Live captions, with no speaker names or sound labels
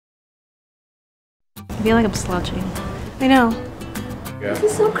I feel like I'm slouching. I know. Yeah.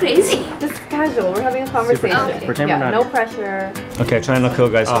 This is so crazy. This is casual. We're having a conversation. Okay. Pretend Yeah, we're not. no pressure. Okay, try and look cool,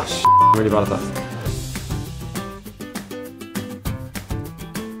 guys. Oh, I'm really bad at that.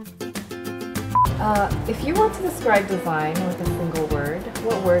 If you want to describe design with a single word,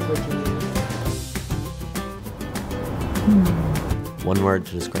 what word would you use? One word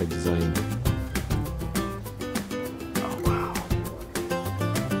to describe design.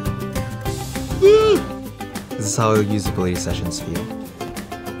 This is how usability sessions feel.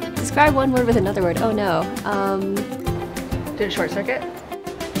 Describe one word with another word. Oh no. Did it short circuit?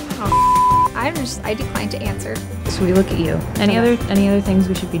 I decline to answer. So we look at you. Any other things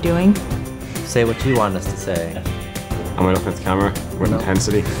we should be doing? Say what you want us to say. I'm gonna look at the camera with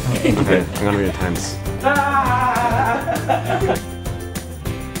intensity. Okay, I'm gonna be intense.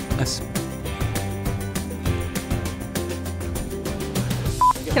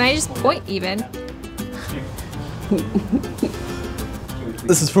 Can I just point even?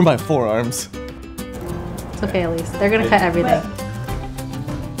 This is for my forearms. It's okay, Elise. They're gonna cut everything.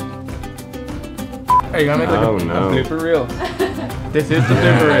 Hey, you gonna make like Oh, a no. blooper reel? This is the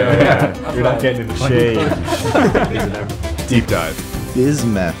blooper reel. Yeah. You're not getting in the shade. Deep dive.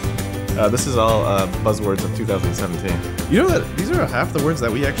 Bismeth. This is all buzzwords of 2017. You know that these are half the words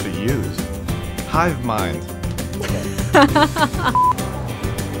that we actually use. Hive mind.